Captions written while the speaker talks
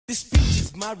This speech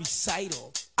is my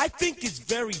recital. I think it's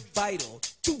very vital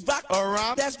to rock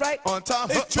around. That's right. On time.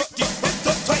 It's tricky. It's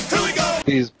the tight. Here we go.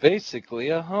 He's basically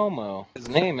a homo. His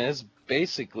name is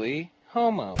basically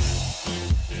Homo.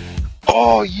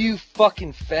 Oh, you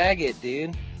fucking faggot,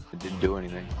 dude. I didn't do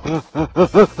anything.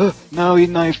 No, he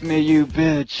knifed me, you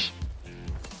bitch.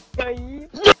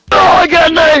 Oh, I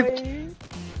got knifed!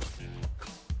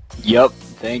 Yup,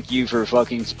 thank you for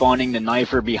fucking spawning the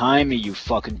knifer behind me, you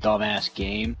fucking dumbass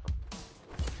game.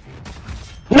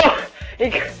 No!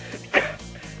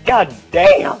 God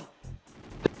damn!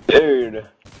 Dude.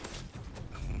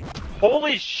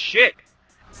 Holy shit!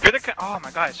 You're the oh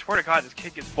my god, I swear to god, this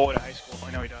kid gets bullied at high school.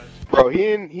 I know he does. Bro, he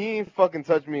ain't fucking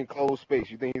touch me in closed space.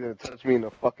 You think he's gonna touch me in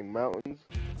the fucking mountains?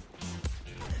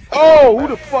 Oh, who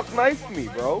the fuck knifed me,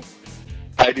 bro?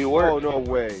 I do work. Oh, no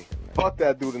way. Fuck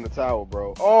that dude in the tower,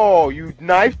 bro. Oh, you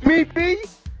knifed me, B?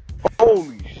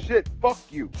 Holy shit, fuck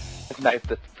you. I knifed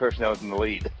the person that was in the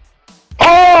lead.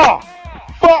 Oh!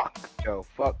 Fuck! Yo,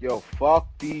 fuck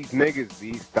these niggas,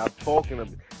 B. Stop talking to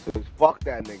me. Fuck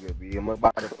that nigga, B. I'm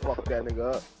about to fuck that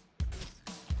nigga up.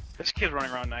 This kid's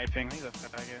running around knifing. He's a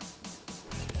faggot.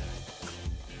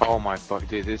 Oh my fuck,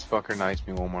 dude, this fucker knifed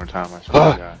me one more time, I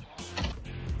swear to God.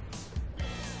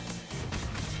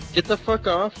 Get the fuck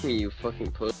off me, you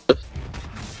fucking puss.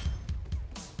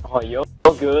 Oh, you're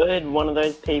good. One of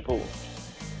those people.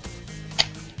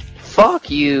 Fuck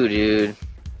you, dude.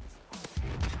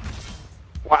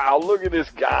 Wow, look at this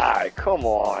guy. Come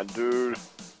on, dude.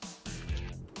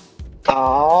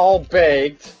 All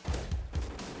baked.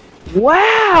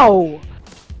 Wow!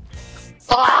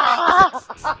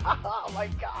 Oh my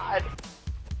god.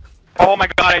 Oh my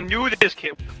god, I knew this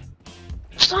kid.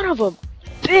 Son of a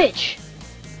bitch!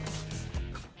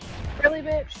 Really,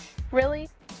 bitch? Really?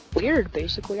 Weird,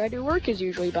 basically. I do work is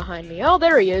usually behind me. Oh,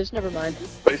 there he is. Never mind.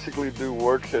 Basically, do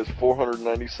work has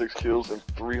 496 kills and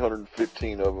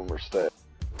 315 of them are stats.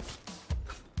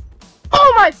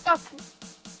 Oh my fucking...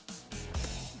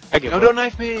 No, don't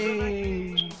knife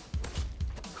me!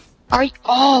 Are you...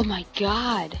 Oh my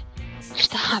god.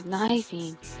 Stop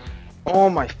knifing. Oh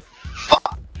my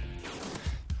fuck.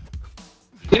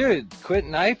 Dude, quit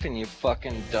knifing, you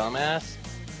fucking dumbass.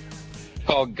 It's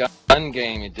called gun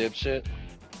game, you dipshit.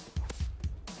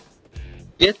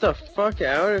 Get the fuck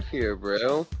out of here,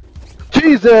 bro.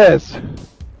 Jesus!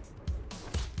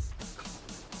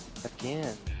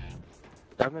 Again.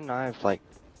 I've been knifed like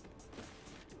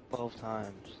 12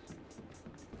 times.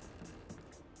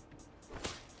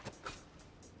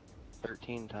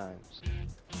 13 times.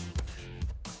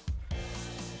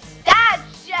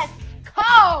 That's just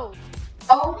cold!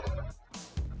 Oh.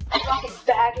 Fucking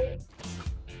faggot.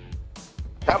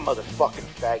 That motherfucking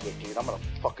faggot, dude. I'm gonna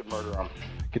fucking murder him.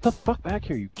 Get the fuck back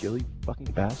here, you gilly fucking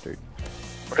bastard.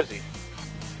 Where is he?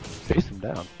 Face him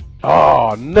down.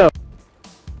 Oh, no!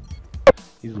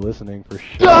 He's listening for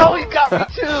sure. No, he got me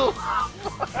too!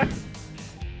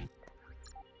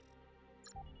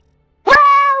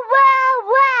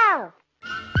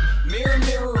 Mirror,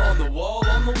 mirror on the wall,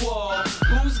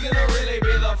 who's gonna really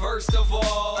be the first of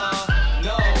all?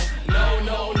 No,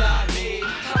 not me. I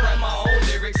write my own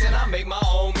lyrics and I make my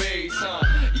own beats,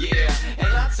 Yeah, and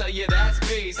I tell you that's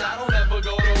beats. I don't